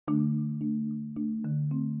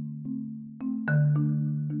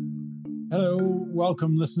Hello,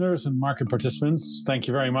 welcome listeners and market participants. Thank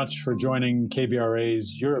you very much for joining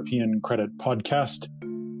KBRA's European Credit Podcast,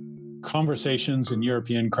 Conversations in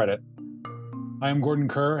European Credit. I am Gordon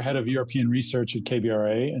Kerr, Head of European Research at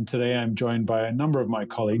KBRA, and today I'm joined by a number of my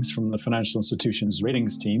colleagues from the Financial Institutions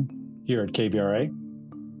Ratings team here at KBRA.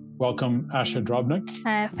 Welcome, Asha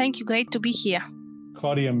Drobnik. Thank you, great to be here.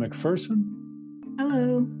 Claudia McPherson.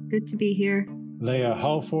 Hello, good to be here. Leah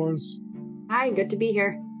Halfors. Hi, good to be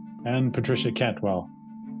here. And Patricia Cantwell.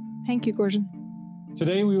 Thank you, Gordon.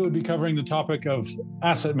 Today we will be covering the topic of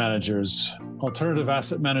asset managers. Alternative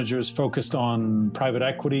asset managers focused on private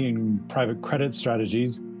equity and private credit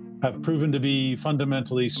strategies have proven to be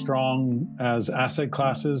fundamentally strong as asset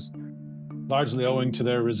classes, largely owing to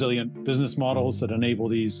their resilient business models that enable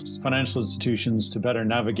these financial institutions to better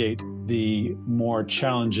navigate the more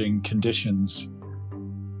challenging conditions.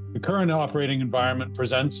 The current operating environment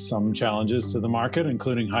presents some challenges to the market,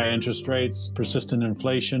 including high interest rates, persistent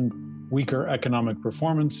inflation, weaker economic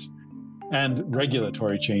performance, and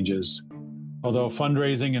regulatory changes. Although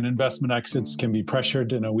fundraising and investment exits can be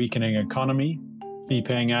pressured in a weakening economy,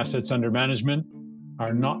 fee-paying assets under management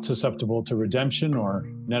are not susceptible to redemption or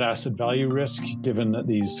net asset value risk, given that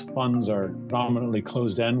these funds are dominantly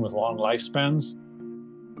closed-end with long lifespans.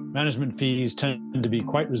 Management fees tend to be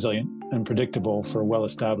quite resilient and predictable for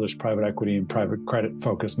well-established private equity and private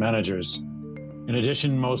credit-focused managers. In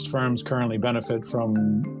addition, most firms currently benefit from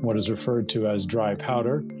what is referred to as dry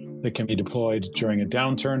powder that can be deployed during a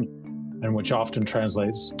downturn and which often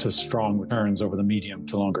translates to strong returns over the medium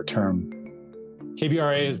to longer term.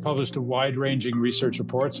 KBRA has published a wide-ranging research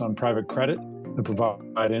reports on private credit that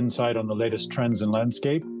provide insight on the latest trends and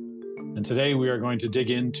landscape. And today we are going to dig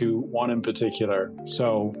into one in particular.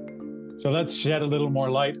 So let's shed a little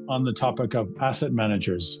more light on the topic of asset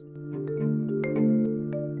managers.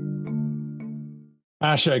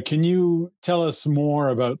 Asha, can you tell us more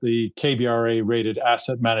about the KBRA rated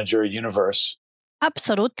asset manager universe?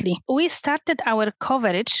 Absolutely. We started our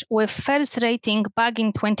coverage with first rating back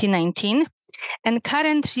in 2019 and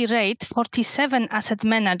currently rate 47 asset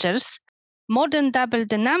managers, more than double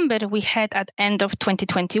the number we had at end of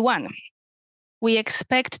 2021. We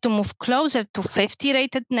expect to move closer to 50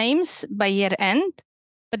 rated names by year end,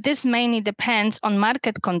 but this mainly depends on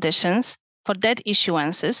market conditions for debt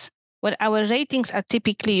issuances, where our ratings are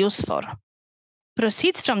typically used for.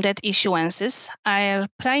 Proceeds from debt issuances are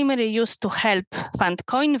primarily used to help fund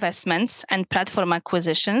co-investments and platform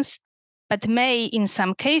acquisitions, but may in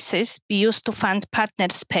some cases be used to fund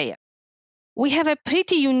partners' payout. We have a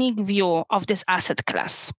pretty unique view of this asset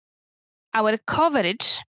class. Our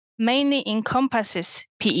coverage mainly encompasses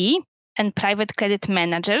PE and private credit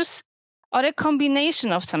managers, or a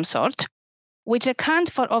combination of some sort, which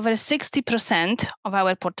account for over 60% of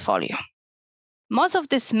our portfolio. Most of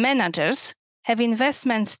these managers have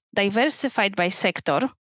investments diversified by sector,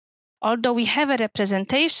 although we have a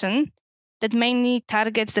representation that mainly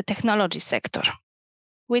targets the technology sector.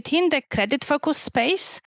 Within the credit-focused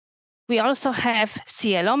space, we also have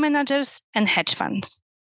CLO managers and hedge funds.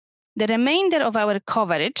 The remainder of our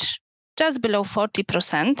coverage, just below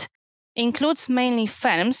 40%, includes mainly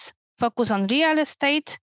firms focused on real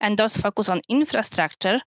estate and those focused on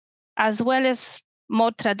infrastructure, as well as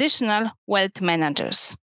more traditional wealth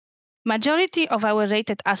managers. Majority of our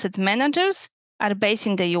rated asset managers are based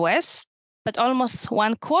in the US, but almost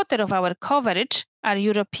 1/4 of our coverage are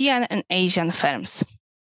European and Asian firms.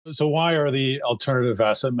 So why are the alternative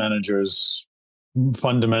asset managers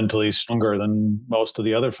fundamentally stronger than most of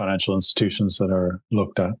the other financial institutions that are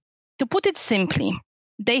looked at? To put it simply,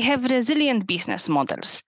 they have resilient business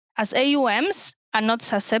models, as AUMs are not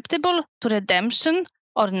susceptible to redemption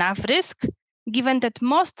or NAV risk, given that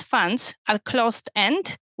most funds are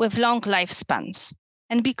closed-end with long lifespans.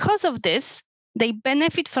 And because of this, they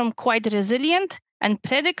benefit from quite resilient and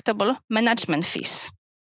predictable management fees.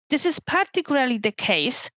 This is particularly the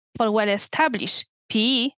case for well-established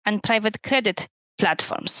PE and private credit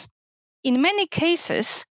platforms. In many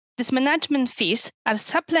cases, these management fees are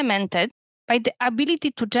supplemented by the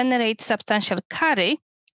ability to generate substantial carry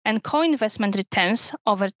and co-investment returns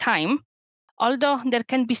over time, although there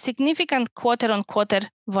can be significant quarter-on-quarter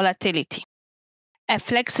volatility. A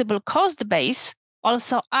flexible cost base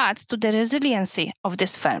also adds to the resiliency of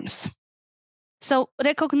these firms. So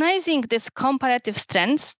recognizing these comparative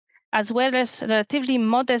strengths, as well as relatively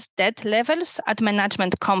modest debt levels at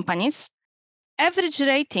management companies, average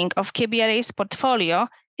rating of KBRA's portfolio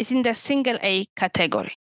is in the single A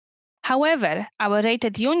category. However, our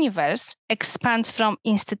rated universe expands from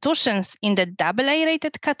institutions in the AA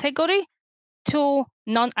rated category to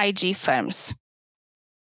non-IG firms.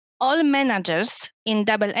 All managers in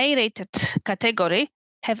AA rated category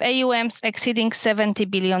have AUMs exceeding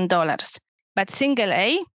 $70 billion, but single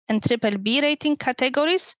A and triple B rating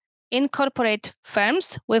categories incorporate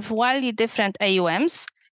firms with wildly different AUMs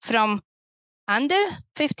from under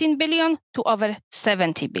 15 billion to over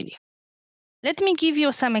 70 billion. Let me give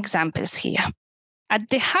you some examples here. At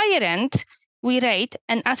the higher end, we rate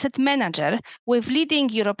an asset manager with leading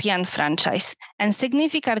European franchise and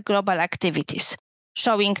significant global activities,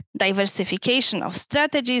 showing diversification of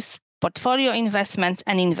strategies, portfolio investments,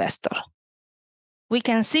 and investor. We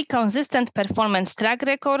can see consistent performance track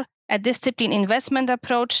record, a disciplined investment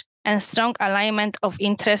approach, and strong alignment of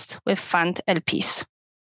interests with fund LPs.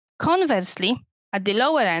 Conversely, at the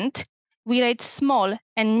lower end, we rate small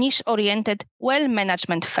and niche-oriented wealth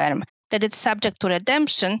management firm that is subject to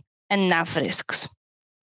redemption and NAV risks.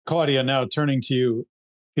 Claudia, now turning to you,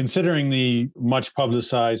 considering the much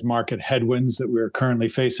publicized market headwinds that we're currently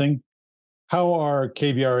facing, how are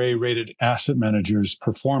KBRA-rated asset managers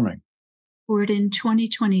performing? Gordon,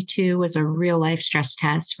 2022 was a real-life stress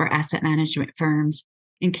test for asset management firms,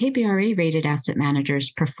 and KBRA-rated asset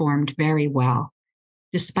managers performed very well.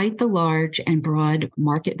 Despite the large and broad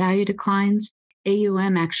market value declines,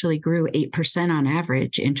 AUM actually grew 8% on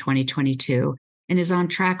average in 2022 and is on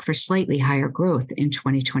track for slightly higher growth in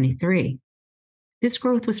 2023. This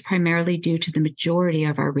growth was primarily due to the majority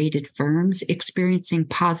of our rated firms experiencing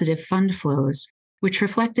positive fund flows, which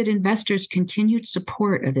reflected investors' continued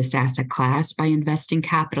support of this asset class by investing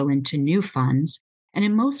capital into new funds. And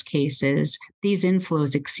in most cases, these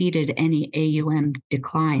inflows exceeded any AUM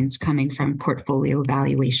declines coming from portfolio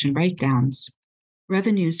valuation write-downs.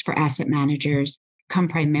 Revenues for asset managers come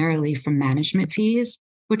primarily from management fees,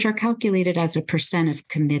 which are calculated as a percent of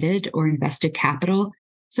committed or invested capital.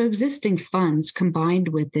 So existing funds combined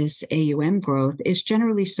with this AUM growth is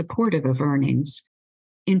generally supportive of earnings.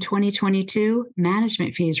 In 2022,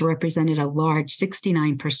 management fees represented a large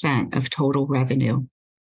 69% of total revenue.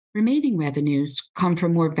 Remaining revenues come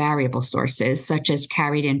from more variable sources, such as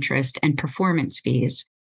carried interest and performance fees.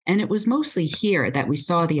 And it was mostly here that we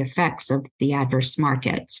saw the effects of the adverse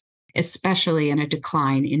markets, especially in a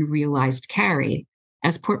decline in realized carry,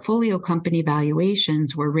 as portfolio company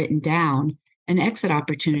valuations were written down and exit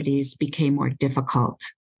opportunities became more difficult.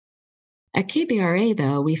 At KBRA,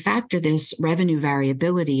 though, we factor this revenue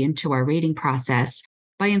variability into our rating process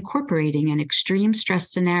by incorporating an extreme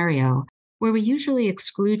stress scenario where we usually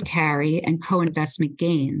exclude carry and co-investment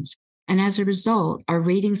gains. And as a result, our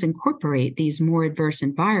ratings incorporate these more adverse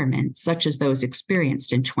environments, such as those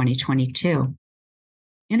experienced in 2022.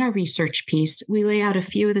 In our research piece, we lay out a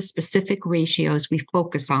few of the specific ratios we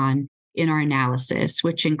focus on in our analysis,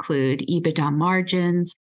 which include EBITDA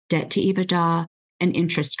margins, debt to EBITDA, and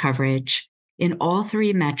interest coverage. In all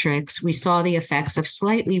three metrics, we saw the effects of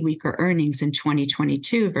slightly weaker earnings in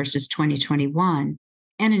 2022 versus 2021,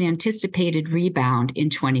 and an anticipated rebound in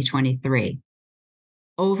 2023.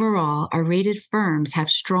 Overall, our rated firms have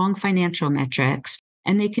strong financial metrics,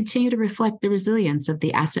 and they continue to reflect the resilience of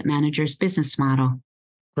the asset manager's business model.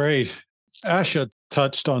 Great. Asha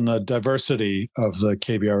touched on the diversity of the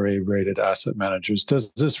KBRA-rated asset managers.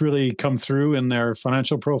 Does this really come through in their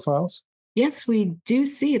financial profiles? Yes, we do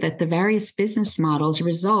see that the various business models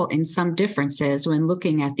result in some differences when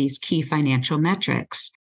looking at these key financial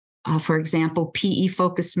metrics. For example,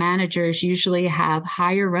 PE-focused managers usually have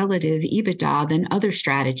higher relative EBITDA than other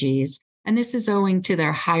strategies, and this is owing to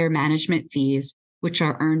their higher management fees, which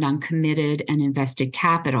are earned on committed and invested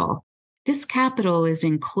capital. This capital is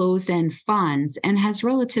in closed-end funds and has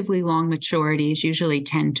relatively long maturities, usually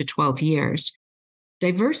 10 to 12 years.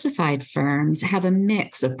 Diversified firms have a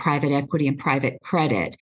mix of private equity and private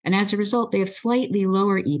credit, and as a result, they have slightly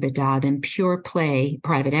lower EBITDA than pure-play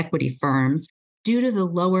private equity firms, due to the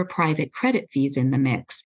lower private credit fees in the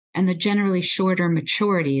mix and the generally shorter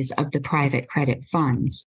maturities of the private credit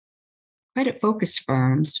funds. Credit-focused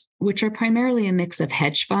firms, which are primarily a mix of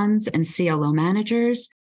hedge funds and CLO managers,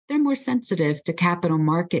 they're more sensitive to capital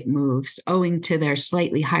market moves owing to their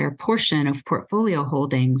slightly higher portion of portfolio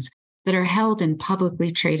holdings that are held in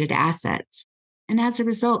publicly traded assets. And as a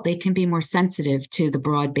result, they can be more sensitive to the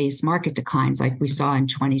broad-based market declines like we saw in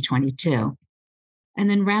 2022. And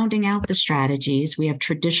then rounding out the strategies, we have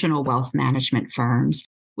traditional wealth management firms,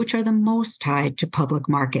 which are the most tied to public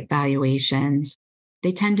market valuations.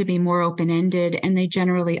 They tend to be more open-ended, and they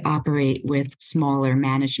generally operate with smaller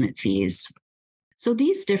management fees. So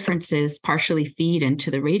these differences partially feed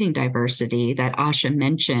into the rating diversity that Asha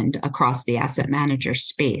mentioned across the asset manager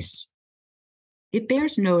space. It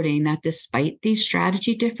bears noting that despite these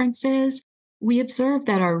strategy differences, We observed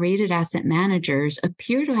that our rated asset managers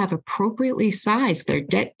appear to have appropriately sized their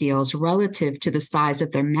debt deals relative to the size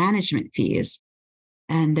of their management fees,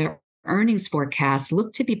 and their earnings forecasts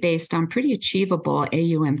look to be based on pretty achievable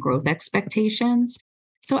AUM growth expectations.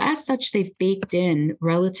 So as such, they've baked in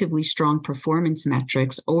relatively strong performance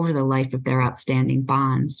metrics over the life of their outstanding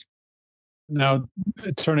bonds. Now,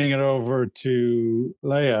 turning it over to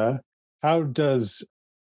Leah, how does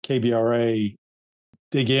KBRA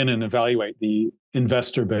dig in and evaluate the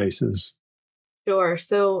investor bases? Sure.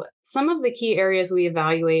 So some of the key areas we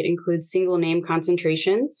evaluate include single name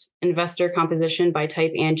concentrations, investor composition by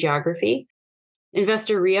type and geography,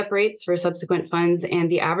 investor re-up rates for subsequent funds,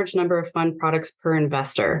 and the average number of fund products per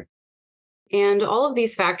investor. And all of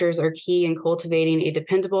these factors are key in cultivating a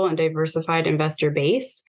dependable and diversified investor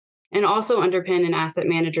base, and also underpin an asset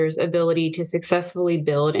manager's ability to successfully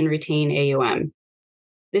build and retain AUM.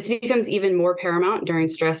 This becomes even more paramount during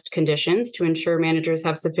stressed conditions to ensure managers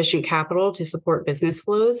have sufficient capital to support business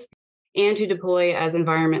flows and to deploy as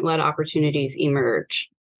environment-led opportunities emerge.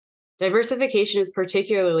 Diversification is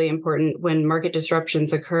particularly important when market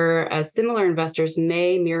disruptions occur, as similar investors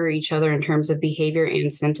may mirror each other in terms of behavior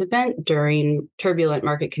and sentiment during turbulent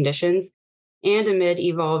market conditions and amid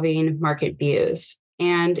evolving market views.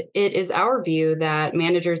 And it is our view that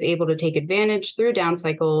managers able to take advantage through down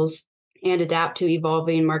cycles and adapt to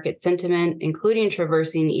evolving market sentiment, including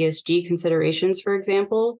traversing ESG considerations, for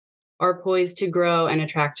example, are poised to grow and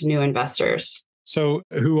attract new investors. So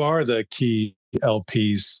who are the key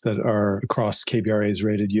LPs that are across KBRA's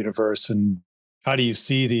rated universe, and how do you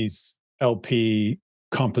see these LP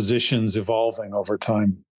compositions evolving over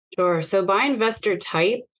time? Sure. So by investor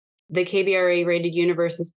type, the KBRA rated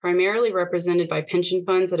universe is primarily represented by pension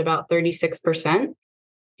funds at about 36%.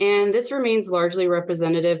 And this remains largely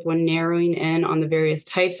representative when narrowing in on the various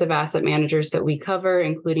types of asset managers that we cover,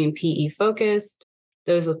 including PE-focused,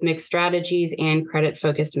 those with mixed strategies, and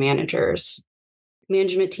credit-focused managers.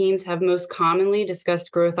 Management teams have most commonly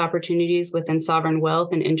discussed growth opportunities within sovereign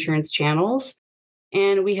wealth and insurance channels.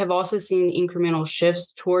 And we have also seen incremental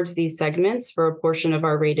shifts towards these segments for a portion of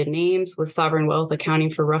our rated names, with sovereign wealth accounting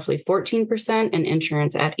for roughly 14% and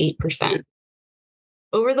insurance at 8%.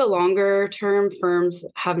 Over the longer term, firms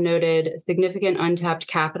have noted significant untapped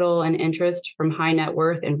capital and interest from high net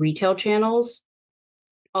worth and retail channels.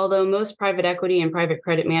 Although most private equity and private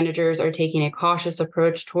credit managers are taking a cautious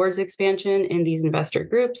approach towards expansion in these investor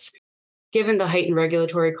groups, given the heightened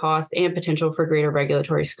regulatory costs and potential for greater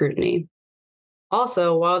regulatory scrutiny.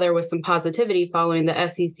 Also, while there was some positivity following the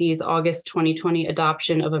SEC's August 2020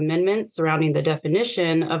 adoption of amendments surrounding the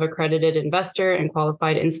definition of accredited investor and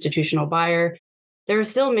qualified institutional buyer, there are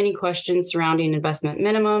still many questions surrounding investment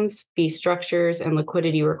minimums, fee structures, and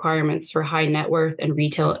liquidity requirements for high net worth and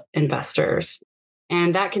retail investors.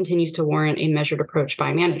 And that continues to warrant a measured approach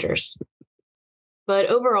by managers. But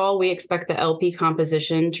overall, we expect the LP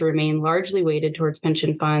composition to remain largely weighted towards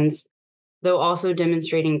pension funds, though also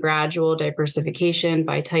demonstrating gradual diversification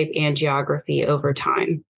by type and geography over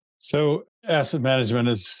time. So asset management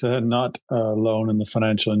is not alone in the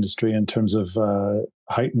financial industry in terms of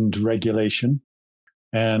heightened regulation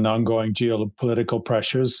and ongoing geopolitical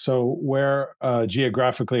pressures. So where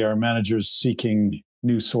geographically are managers seeking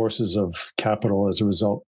new sources of capital as a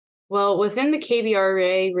result? Well, within the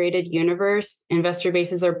KBRA rated universe, investor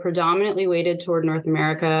bases are predominantly weighted toward North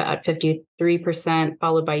America at 53%,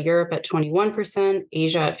 followed by Europe at 21%,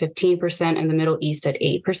 Asia at 15%, and the Middle East at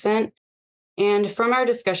 8%. And from our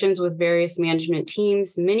discussions with various management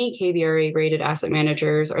teams, many KBRA rated asset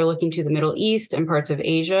managers are looking to the Middle East and parts of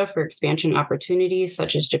Asia for expansion opportunities,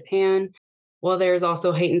 such as Japan, while there is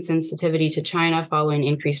also heightened sensitivity to China following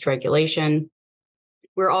increased regulation.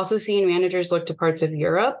 We're also seeing managers look to parts of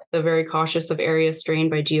Europe, though very cautious of areas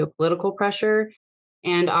strained by geopolitical pressure,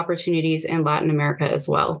 and opportunities in Latin America as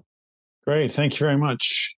well. Great. Thank you very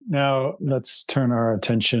much. Now, let's turn our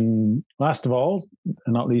attention, last of all,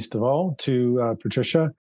 and not least of all, to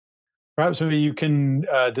Patricia. Perhaps maybe you can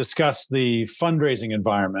discuss the fundraising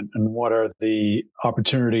environment and what are the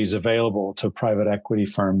opportunities available to private equity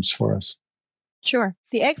firms for us. Sure.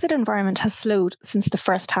 The exit environment has slowed since the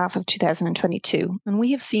first half of 2022, and we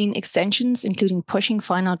have seen extensions, including pushing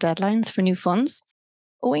final deadlines for new funds.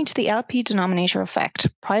 Owing to the LP denominator effect,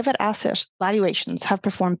 private asset valuations have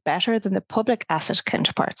performed better than the public asset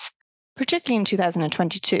counterparts, particularly in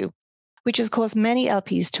 2022, which has caused many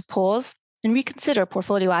LPs to pause and reconsider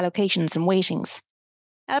portfolio allocations and weightings.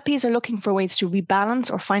 LPs are looking for ways to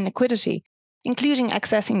rebalance or find liquidity, including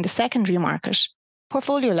accessing the secondary market,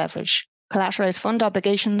 portfolio leverage, collateralized fund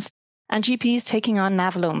obligations, and GPs taking on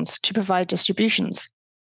NAV loans to provide distributions.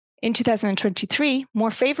 In 2023,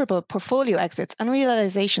 more favourable portfolio exits and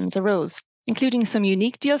realisations arose, including some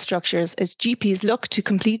unique deal structures as GPs look to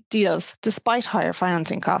complete deals despite higher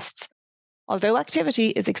financing costs. Although activity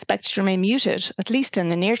is expected to remain muted, at least in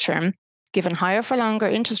the near term, given higher for longer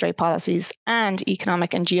interest rate policies and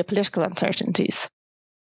economic and geopolitical uncertainties.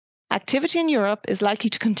 Activity in Europe is likely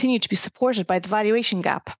to continue to be supported by the valuation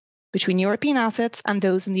gap between European assets and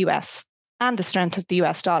those in the US, and the strength of the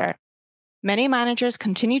US dollar. Many managers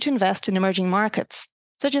continue to invest in emerging markets,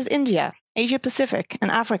 such as India, Asia Pacific, and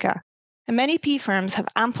Africa, and many PE firms have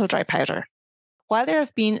ample dry powder. While there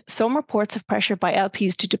have been some reports of pressure by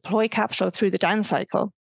LPs to deploy capital through the down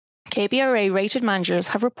cycle, KBRA-rated managers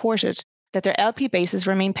have reported that their LP bases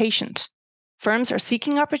remain patient. Firms are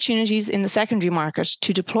seeking opportunities in the secondary market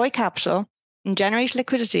to deploy capital and generate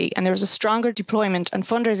liquidity, and there is a stronger deployment and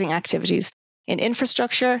fundraising activities in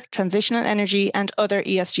infrastructure, transitional energy, and other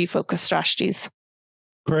ESG-focused strategies.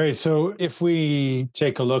 Great. So if we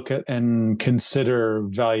take a look at and consider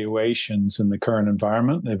valuations in the current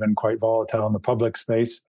environment, they've been quite volatile in the public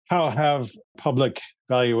space. How have public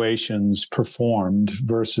valuations performed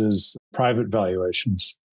versus private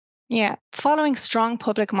valuations? Yeah, following strong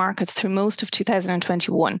public markets through most of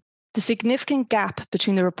 2021, the significant gap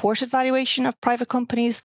between the reported valuation of private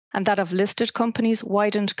companies and that of listed companies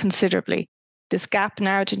widened considerably. This gap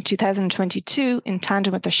narrowed in 2022 in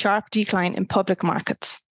tandem with the sharp decline in public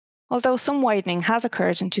markets. Although some widening has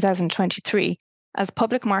occurred in 2023, as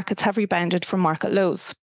public markets have rebounded from market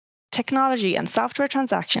lows. Technology and software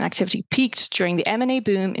transaction activity peaked during the M&A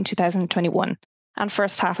boom in 2021 and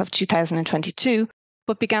first half of 2022,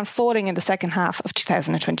 but began falling in the second half of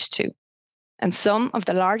 2022. And some of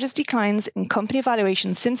the largest declines in company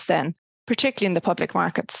valuations since then, particularly in the public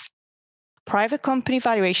markets. Private company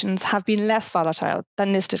valuations have been less volatile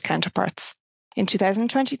than listed counterparts. In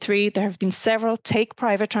 2023, there have been several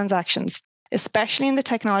take-private transactions, especially in the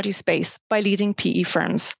technology space, by leading PE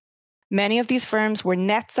firms. Many of these firms were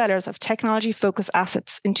net sellers of technology-focused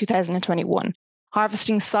assets in 2021,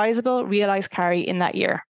 harvesting sizable realized carry in that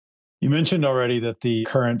year. You mentioned already that the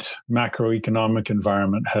current macroeconomic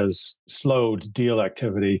environment has slowed deal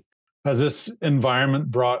activity. Has this environment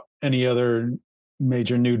brought any other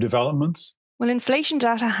major new developments? Well, inflation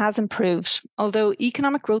data has improved, although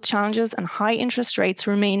economic growth challenges and high interest rates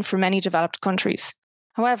remain for many developed countries.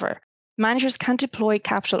 However, managers can deploy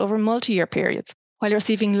capital over multi-year periods while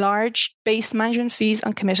receiving large base management fees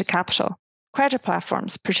on committed capital. Credit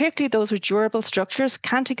platforms, particularly those with durable structures,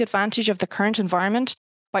 can take advantage of the current environment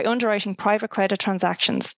by underwriting private credit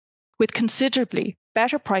transactions with considerably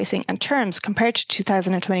better pricing and terms compared to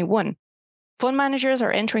 2021. Fund managers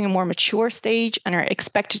are entering a more mature stage and are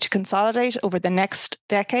expected to consolidate over the next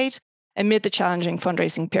decade amid the challenging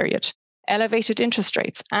fundraising period, elevated interest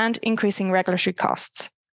rates, and increasing regulatory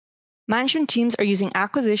costs. Management teams are using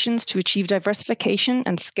acquisitions to achieve diversification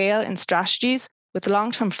and scale in strategies with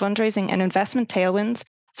long-term fundraising and investment tailwinds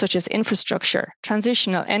such as infrastructure,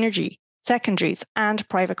 transitional energy, secondaries, and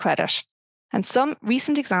private credit. And some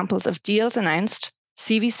recent examples of deals announced: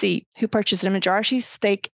 CVC, who purchased a majority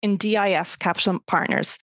stake in DIF Capital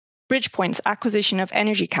Partners, Bridgepoint's acquisition of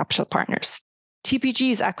Energy Capital Partners,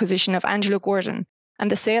 TPG's acquisition of Angelo Gordon,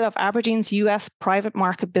 and the sale of Aberdeen's US private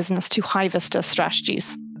market business to Hivesta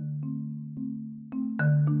Strategies.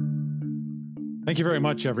 Thank you very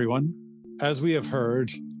much, everyone. As we have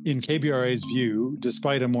heard, in KBRA's view,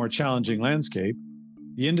 despite a more challenging landscape,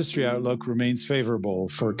 the industry outlook remains favorable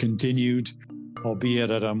for continued, albeit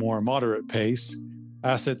at a more moderate pace,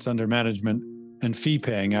 assets under management and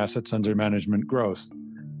fee-paying assets under management growth,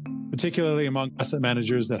 particularly among asset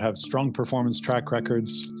managers that have strong performance track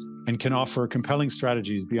records and can offer compelling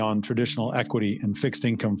strategies beyond traditional equity and fixed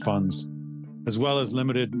income funds, as well as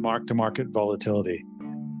limited mark-to-market volatility.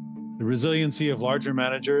 The resiliency of larger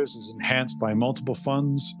managers is enhanced by multiple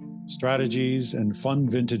funds, strategies, and fund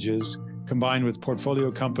vintages, combined with portfolio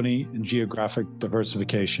company and geographic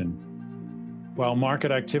diversification. While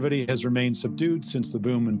market activity has remained subdued since the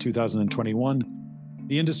boom in 2021,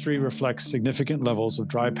 the industry reflects significant levels of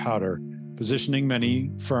dry powder, positioning many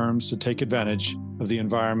firms to take advantage of the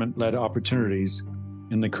environment-led opportunities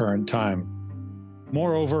in the current time.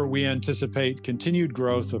 Moreover, we anticipate continued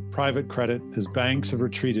growth of private credit as banks have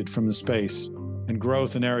retreated from the space, and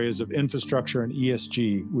growth in areas of infrastructure and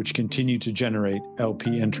ESG, which continue to generate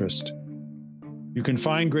LP interest. You can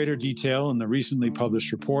find greater detail in the recently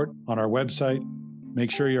published report on our website.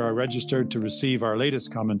 Make sure you are registered to receive our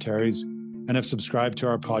latest commentaries and have subscribed to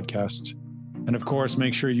our podcast. And of course,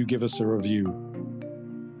 make sure you give us a review.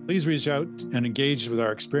 Please reach out and engage with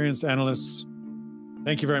our experienced analysts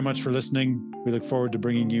Thank you very much for listening. We look forward to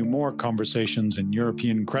bringing you more conversations in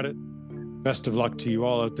European credit. Best of luck to you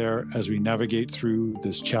all out there as we navigate through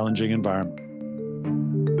this challenging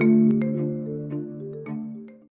environment.